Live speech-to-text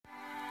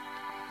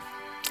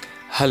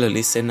Hello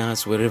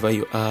listeners, wherever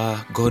you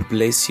are, God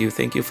bless you.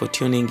 Thank you for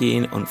tuning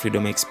in on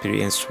Freedom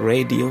Experience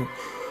Radio.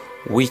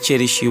 We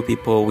cherish you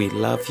people, we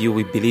love you,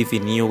 we believe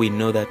in you. We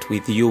know that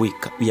with you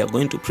we are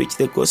going to preach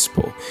the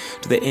gospel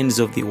to the ends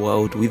of the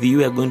world. With you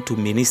we are going to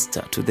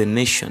minister to the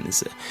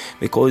nations,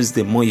 because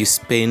the more you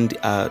spend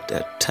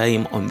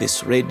time on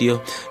this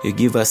radio, you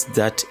give us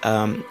that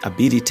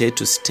ability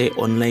to stay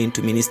online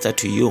to minister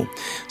to you.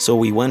 So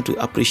we want to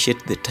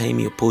appreciate the time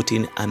you put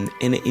in and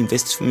any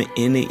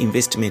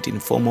investment in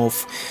form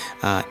of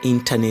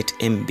internet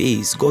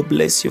MBs. God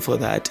bless you for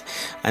that.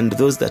 And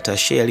those that are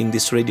sharing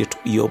this radio to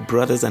your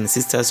brothers and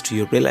sisters, to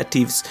your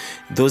relatives,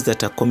 those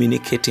that are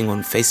communicating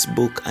on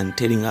Facebook and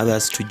telling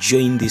others to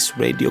join this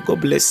radio, God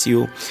bless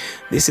you.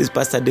 This is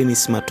Pastor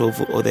Dennis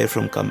Matovu, all there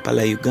from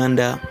Kampala,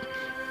 Uganda.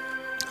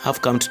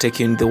 I've come to take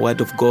you in the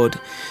Word of God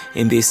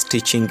in this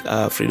teaching,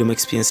 Freedom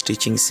Experience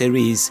teaching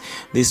series.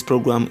 This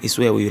program is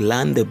where we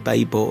learn the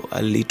Bible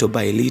little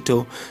by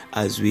little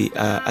as we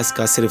ask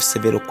ourselves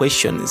several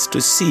questions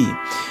to see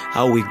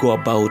how we go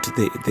about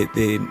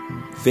the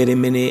very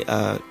many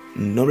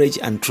knowledge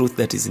and truth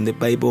that is in the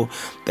Bible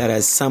that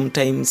has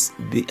sometimes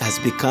has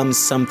become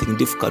something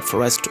difficult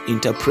for us to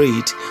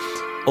interpret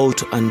or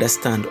to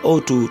understand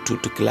or to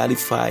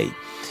clarify,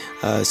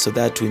 so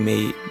that we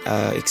may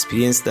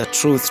experience the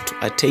truth to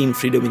attain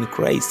freedom in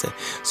Christ.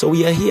 So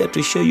we are here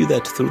to show you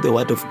that through the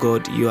Word of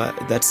God,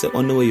 that's the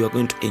only way you are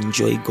going to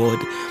enjoy God,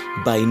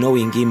 by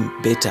knowing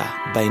Him better,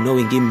 by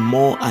knowing Him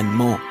more and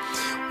more.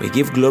 We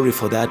give glory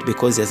for that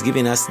because He has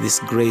given us this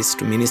grace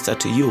to minister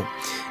to you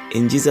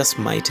in Jesus'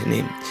 mighty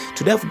name.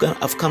 Today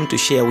I've come to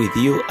share with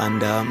you,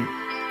 and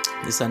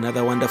this is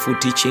another wonderful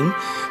teaching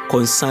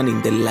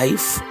concerning the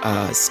life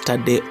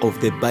study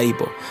of the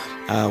Bible.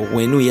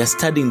 When we are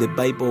studying the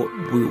Bible,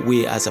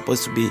 we are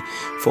supposed to be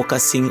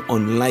focusing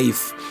on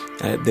life.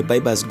 The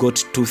Bible has got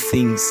two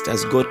things. It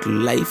has got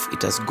life,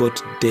 it has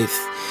got death.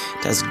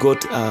 It has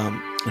got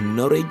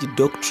knowledge,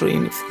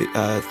 doctrine,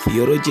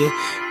 theology,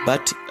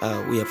 but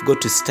we have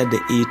got to study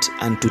it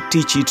and to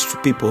teach it to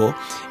people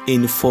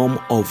in form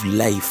of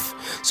life.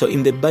 So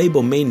in the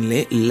Bible,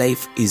 mainly,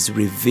 life is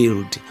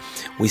revealed.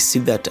 We see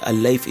that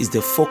life is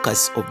the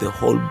focus of the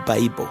whole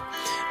Bible.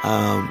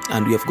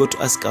 And we have got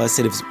to ask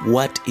ourselves,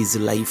 what is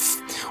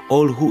life?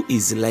 Or who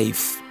is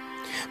life?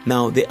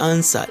 Now, the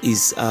answer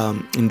is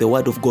in the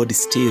Word of God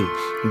still,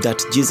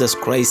 that Jesus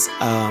Christ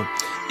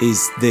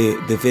is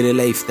the very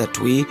life that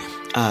we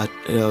are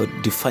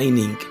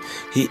defining.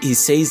 He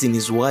says in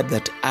His Word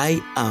that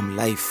I am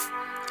life.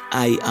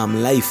 I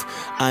am life,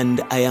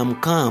 and I am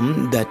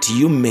come that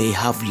you may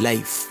have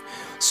life.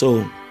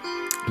 So,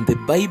 the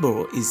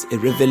Bible is a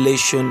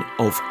revelation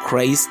of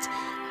Christ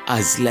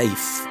as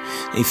life.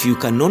 If you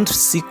cannot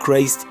see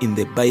Christ in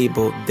the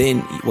Bible, then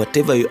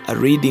whatever you are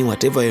reading,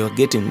 whatever you are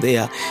getting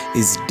there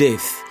is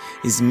death,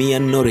 is mere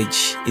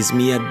knowledge, is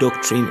mere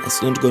doctrine.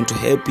 It's not going to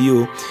help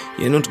you.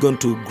 You're not going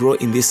to grow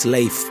in this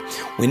life.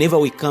 Whenever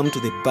we come to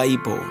the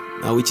Bible,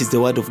 which is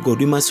the Word of God,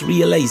 we must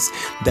realize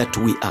that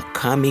we are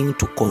coming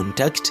to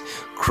contact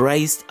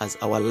Christ as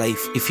our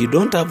life. If you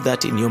don't have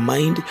that in your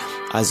mind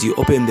as you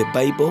open the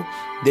Bible,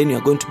 then you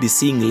are going to be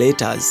seeing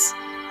letters.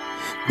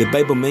 The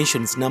Bible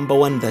mentions, number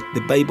one, that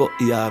the Bible,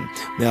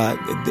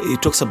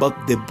 it talks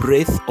about the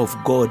breath of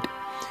God.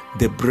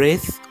 The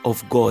breath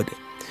of God.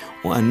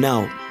 And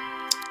now,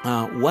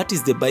 what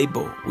is the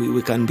Bible?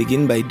 We can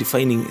begin by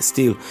defining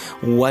still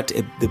what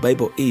the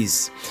Bible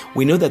is.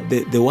 We know that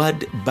the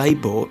word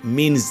Bible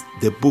means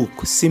the book.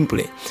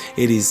 Simply,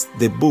 it is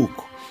the book.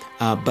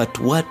 But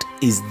what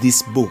is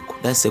this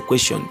book? That's the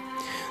question.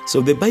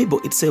 So the Bible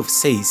itself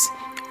says,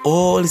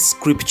 all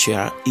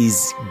scripture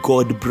is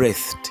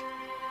God-breathed.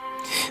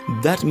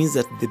 That means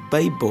that the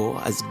Bible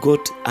has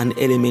got an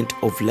element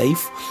of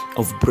life,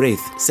 of breath.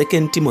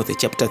 2 Timothy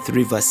chapter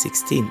 3 verse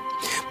 16.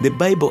 The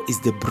Bible is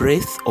the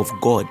breath of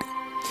God.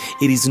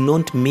 It is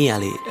not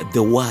merely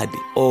the word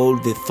or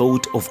the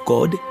thought of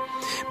God,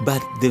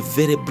 but the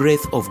very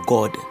breath of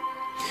God.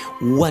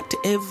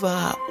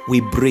 Whatever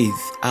we breathe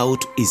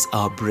out is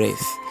our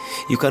breath.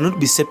 You cannot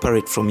be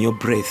separate from your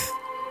breath.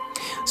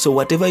 So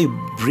whatever you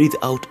breathe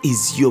out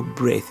is your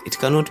breath. It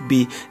cannot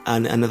be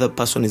another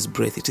person's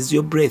breath. It is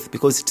your breath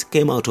because it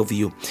came out of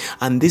you.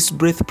 And this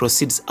breath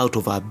proceeds out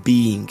of our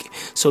being.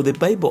 So the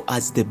Bible,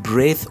 as the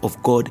breath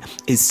of God,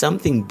 is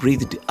something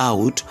breathed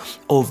out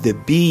of the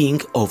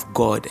being of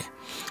God.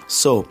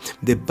 So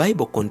the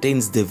Bible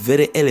contains the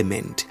very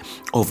element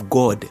of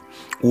God.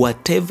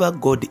 Whatever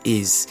God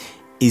is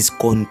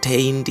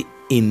contained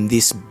in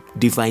this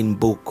divine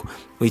book,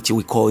 which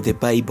we call the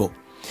Bible.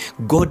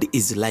 God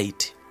is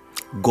light.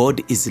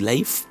 God is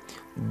life,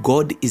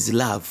 God is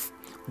love,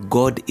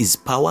 God is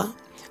power,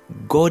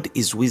 God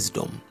is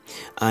wisdom,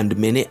 and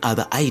many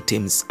other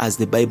items, as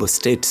the Bible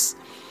states.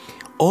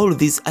 All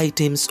these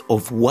items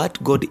of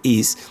what God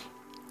is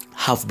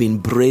have been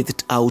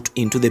breathed out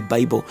into the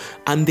Bible,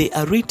 and they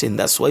are written.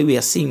 That's why we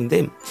are seeing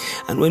them.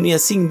 And when we are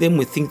seeing them,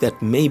 we think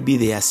that maybe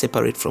they are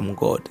separate from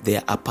God, they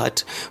are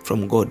apart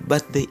from God,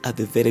 but they are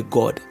the very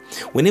God.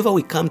 Whenever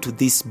we come to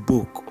this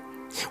book,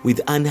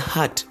 with an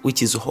heart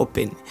which is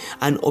open,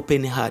 an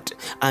open heart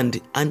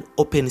and an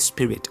open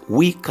spirit,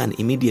 we can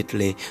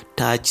immediately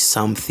touch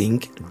something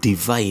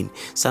divine,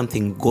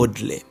 something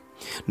godly.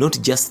 Not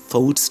just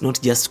thoughts,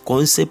 not just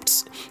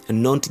concepts,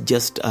 not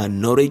just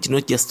knowledge,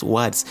 not just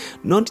words,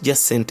 not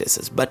just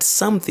sentences, but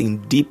something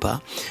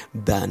deeper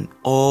than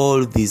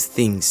all these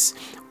things.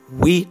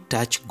 We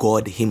touch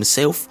God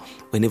himself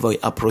whenever we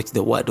approach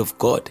the word of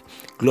God.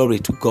 Glory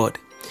to God.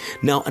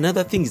 Now,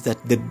 another thing is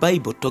that the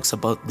Bible talks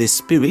about the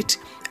spirit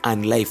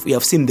and life. We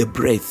have seen the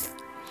breath.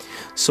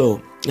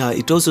 So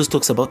it also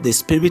talks about the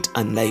spirit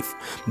and life.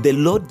 The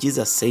Lord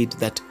Jesus said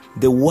that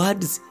the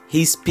words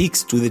he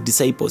speaks to the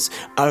disciples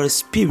are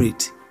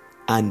spirit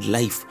and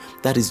life.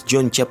 That is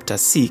John chapter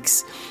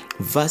 6,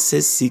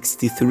 verses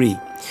 63.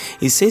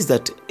 He says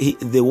that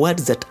the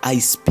words that I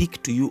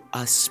speak to you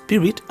are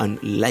spirit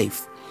and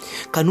life.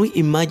 Can we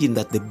imagine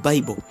that the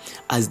Bible,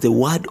 as the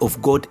word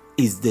of God,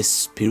 is the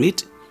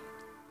spirit?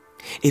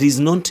 It is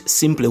not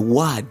simply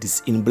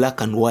words in black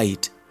and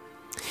white.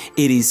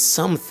 It is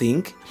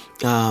something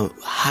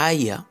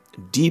higher,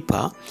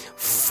 deeper,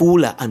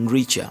 fuller and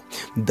richer.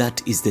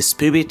 That is the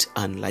spirit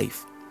and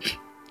life.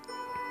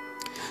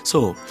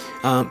 So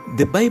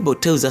the Bible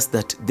tells us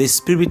that the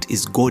spirit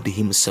is God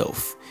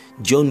himself.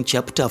 John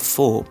chapter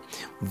 4,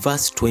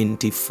 verse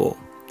 24.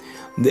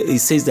 It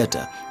says that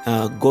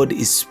God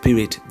is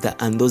spirit,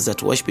 and those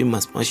that worship him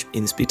must worship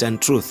in spirit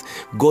and truth.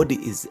 God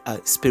is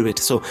spirit,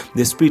 so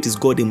the spirit is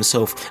God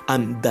himself,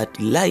 and that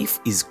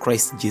life is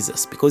Christ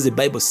Jesus, because the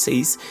Bible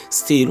says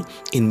still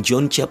in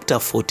John chapter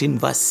 14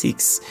 verse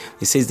 6,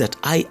 it says that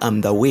I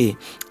am the way,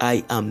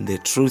 I am the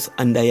truth,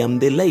 and I am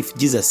the life.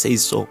 Jesus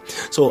says so.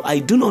 So I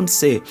do not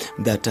say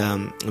that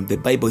the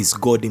Bible is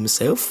God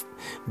himself,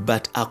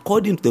 but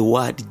according to the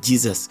word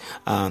Jesus,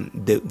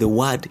 the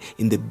word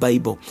in the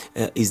Bible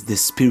is the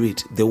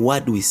spirit. The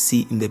word we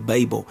see in the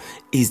Bible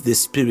is the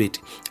spirit,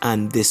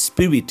 and the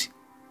spirit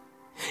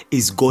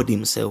is God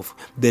himself.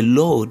 The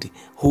Lord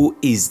who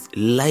is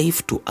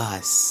life to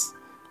us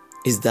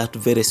is that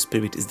very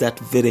spirit, is that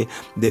very,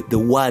 the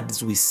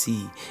words we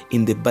see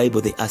in the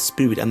Bible, they are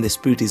spirit, and the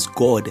spirit is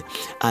God,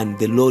 and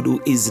the Lord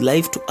who is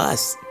life to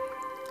us.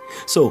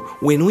 So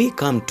when we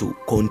come to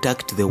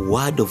contact the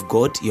word of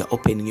God, you are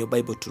opening your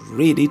Bible to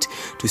read it,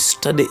 to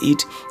study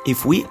it.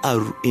 If we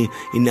are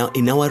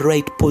in our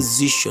right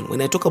position,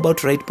 when I talk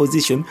about right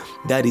position,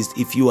 that is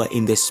if you are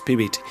in the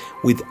spirit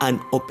with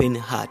an open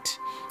heart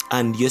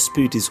and your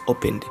spirit is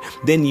opened,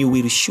 then you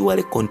will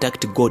surely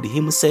contact God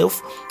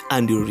himself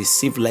and you will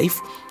receive life.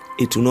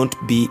 It will not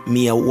be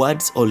mere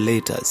words or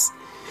letters.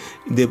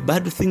 The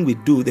bad thing we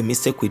do, the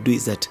mistake we do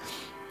is that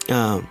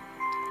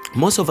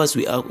most of us,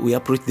 we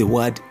approach the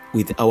word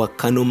with our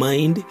carnal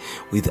mind,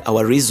 with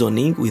our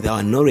reasoning, with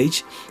our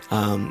knowledge.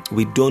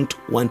 We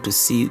don't want to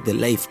see the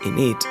life in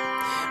it.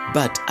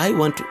 But I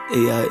want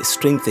to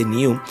strengthen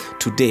you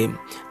today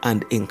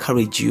and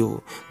encourage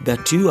you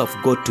that you have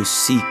got to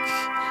seek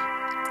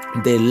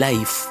the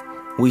life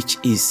which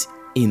is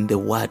in the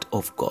word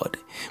of God,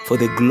 for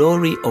the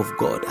glory of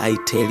God, I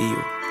tell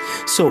you.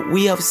 So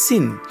we have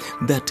seen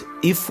that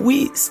if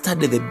we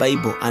study the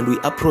Bible and we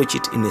approach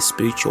it in a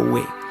spiritual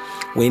way,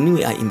 when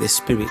we are in the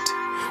spirit,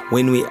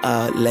 when we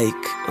are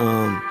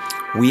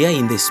we are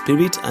in the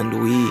spirit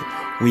and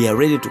we are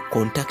ready to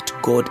contact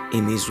God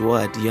in his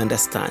word, you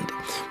understand,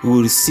 we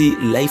will see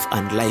life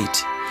and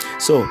light.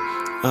 So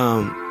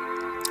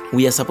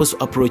we are supposed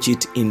to approach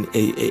it in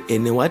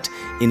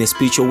a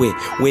spiritual way.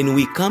 When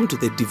we come to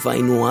the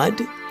divine word,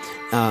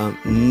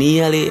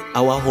 nearly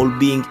our whole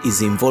being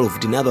is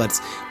involved. In other words,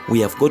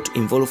 we have got to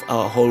involve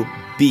our whole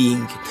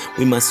being.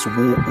 We must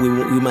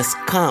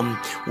come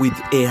with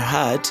a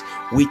heart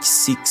which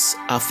seeks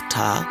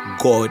after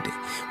God.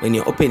 When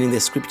you're opening the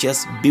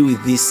scriptures, be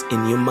with this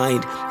in your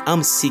mind.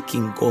 I'm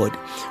seeking God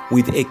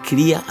with a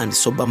clear and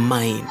sober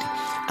mind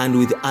and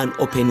with an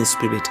open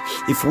spirit.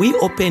 If we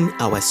open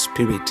our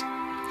spirit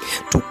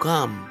to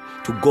come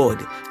to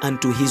God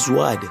and to his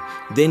word,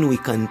 then we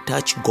can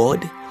touch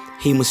God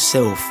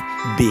himself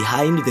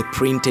behind the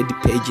printed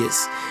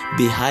pages,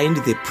 behind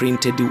the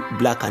printed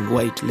black and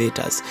white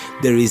letters.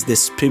 There is the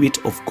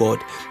Spirit of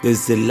God, there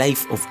is the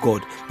life of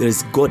God, there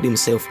is God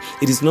himself.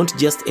 It is not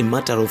just a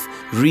matter of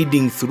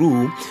reading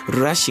through,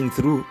 rushing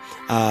through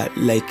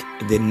like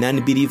the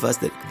non-believers,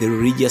 the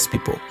religious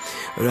people.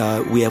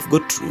 We're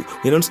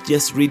not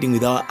just reading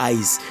with our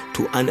eyes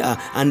to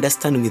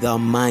understand with our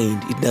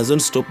mind. It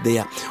doesn't stop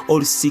there,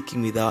 or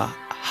seeking with our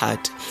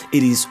heart.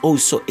 It is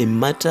also a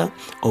matter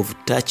of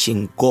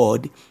touching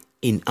God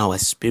in our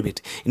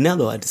spirit. In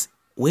other words,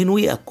 when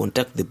we are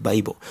contact the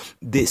Bible,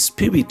 the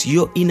spirit,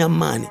 your inner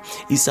man,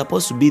 is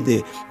supposed to be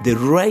the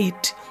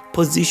right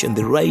position,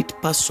 the right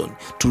person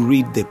to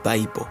read the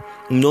Bible,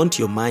 not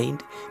your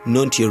mind,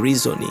 not your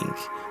reasoning.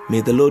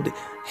 May the Lord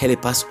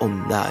help us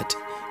on that.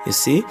 You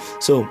see,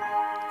 so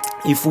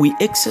if we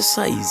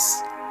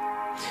exercise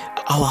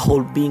our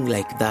whole being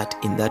like that,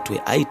 in that way,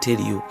 I tell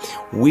you,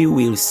 we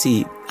will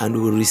see and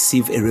we will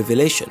receive a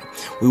revelation.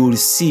 We will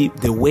see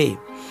the way.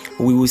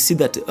 we will see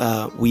that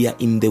we are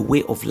in the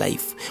way of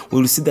life.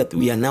 We will see that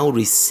we are now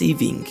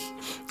receiving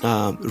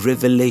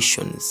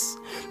revelations.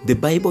 The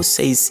Bible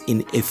says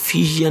in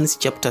Ephesians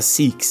chapter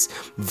 6,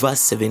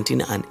 verse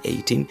 17 and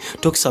 18,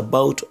 talks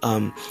about,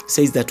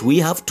 says that we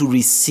have to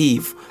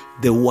receive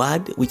the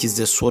word, which is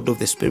the sword of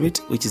the Spirit,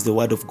 which is the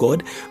word of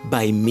God,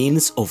 by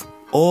means of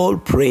all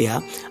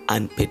prayer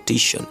and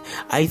petition.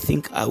 I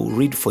think I will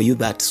read for you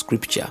that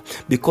scripture,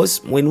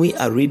 because when we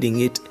are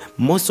reading it,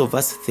 most of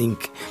us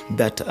think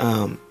that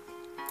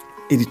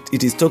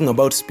it is talking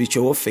about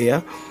spiritual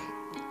warfare,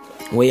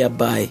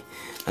 whereby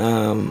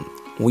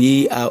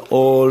we are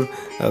all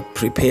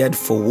prepared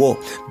for war.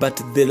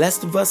 But the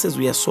last verses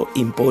we are so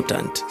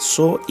important.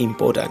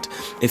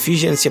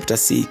 Ephesians chapter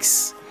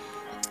 6.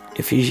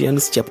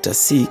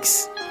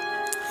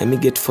 Let me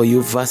get for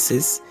you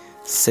verses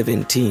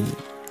 17.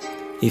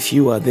 If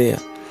you are there.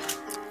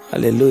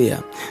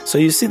 Hallelujah. So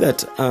you see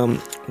that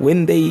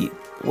when they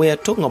were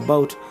talking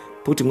about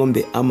putting on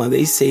the armor,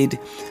 they said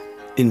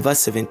in verse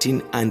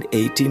 17 and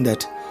 18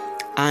 that,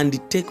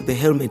 and take the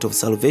helmet of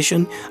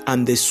salvation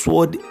and the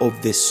sword of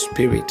the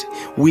Spirit,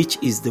 which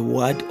is the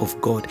word of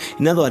God.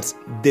 In other words,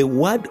 the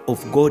word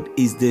of God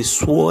is the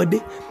sword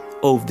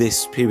of the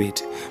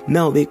Spirit.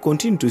 Now they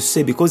continue to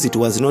say, because it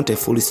was not a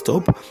full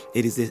stop,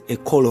 it is a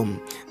column.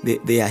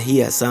 They are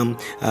here.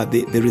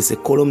 There is a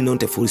column,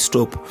 not a full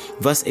stop.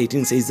 Verse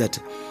 18 says that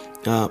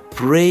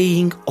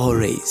praying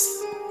always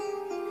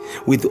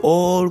with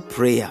all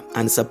prayer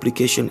and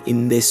supplication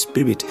in the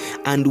Spirit,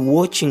 and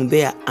watching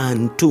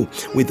thereunto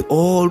with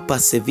all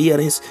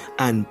perseverance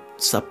and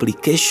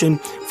supplication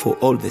for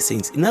all the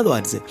saints. In other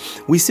words,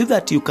 we see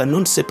that you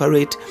cannot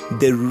separate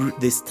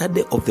the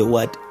study of the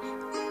word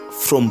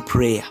from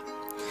prayer,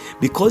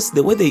 because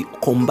the way they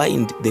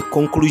combined the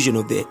conclusion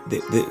of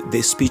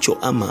the spiritual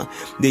armor,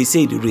 they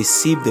said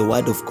receive the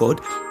word of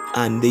God,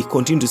 and they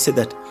continue to say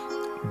that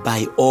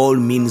by all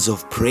means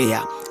of prayer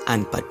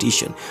and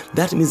petition.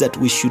 That means that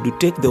we should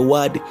take the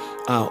word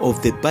of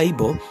the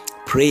Bible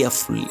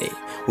prayerfully.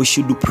 We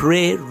should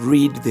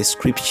read the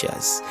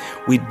scriptures.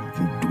 We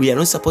are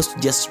not supposed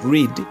to just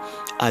read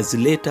as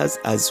letters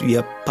as we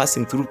are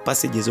passing through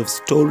passages of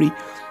story.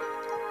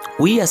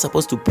 We are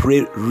supposed to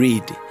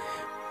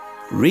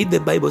read the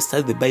Bible,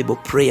 study the Bible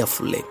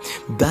prayerfully.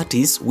 That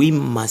is, we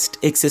must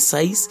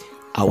exercise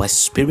our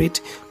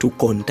spirit to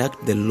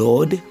contact the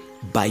Lord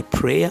by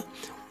prayer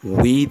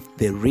with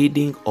the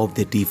reading of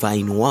the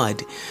divine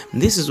word.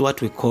 This is what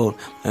we call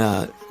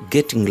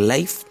getting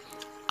life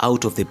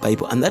out of the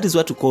Bible, and that is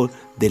what we call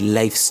the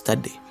life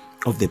study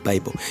of the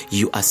Bible.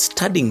 You are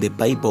studying the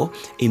Bible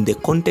in the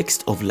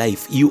context of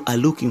life. You are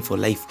looking for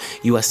life.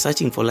 You are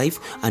searching for life,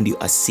 and you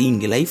are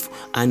seeing life,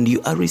 and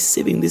you are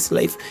receiving this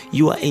life.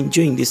 You are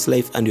enjoying this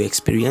life, and you are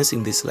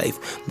experiencing this life.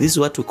 This is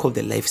what we call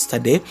the life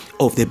study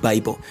of the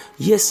Bible.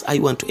 Yes, I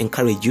want to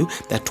encourage you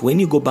that when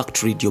you go back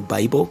to read your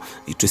Bible,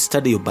 to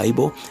study your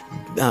Bible,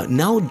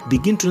 now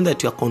begin to know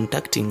that you are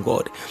contacting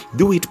God.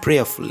 Do it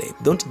prayerfully.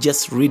 Don't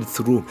just read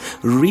through.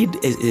 Read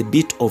a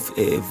bit of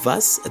a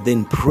verse,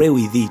 then pray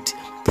with it.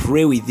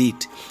 Pray with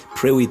it.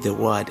 Pray with the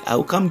word.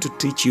 I'll come to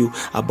teach you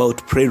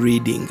about prayer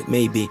reading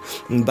maybe.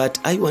 But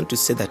I want to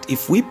say that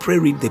if we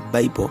read the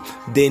Bible,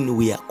 then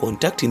we are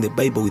contacting the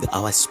Bible with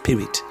our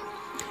spirit.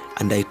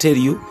 And I tell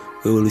you,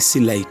 we will see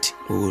light.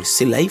 We will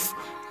see life.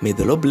 May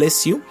the Lord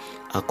bless you.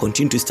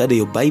 Continue to study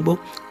your Bible.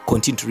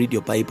 Continue to read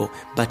your Bible,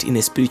 but in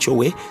a spiritual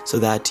way, so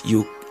that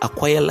you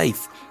acquire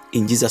life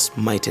in Jesus'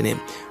 mighty name.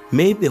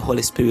 May the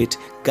Holy Spirit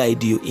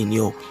guide you in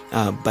your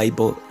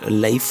Bible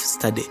life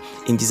study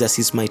in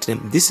Jesus' mighty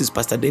name. This is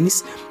Pastor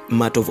Dennis,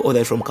 Mat of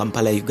Order from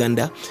Kampala,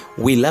 Uganda.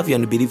 We love you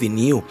and believe in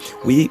you.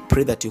 We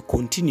pray that you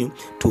continue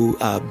to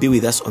be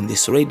with us on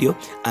this radio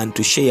and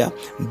to share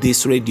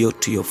this radio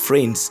to your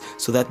friends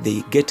so that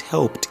they get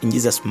helped in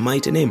Jesus'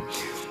 mighty name.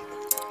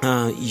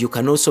 You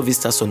can also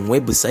visit us on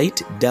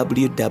website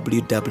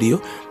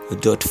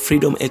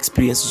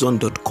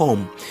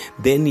www.freedomexperiencezone.com.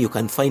 Then you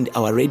can find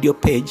our radio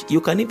page.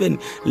 You can even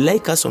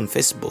like us on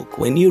Facebook.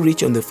 When you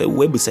reach on the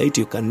website,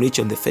 you can reach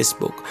on the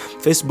Facebook.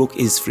 Facebook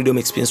is Freedom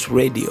Experience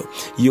Radio.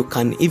 You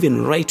can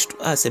even write to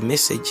us a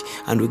message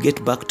and we'll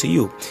get back to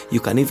you. You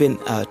can even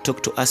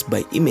talk to us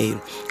by email.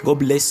 God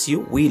bless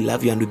you. We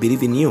love you and we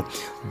believe in you.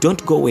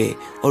 Don't go away.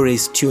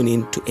 Always tune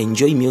in to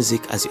enjoy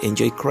music as you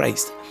enjoy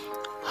Christ.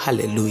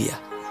 Hallelujah.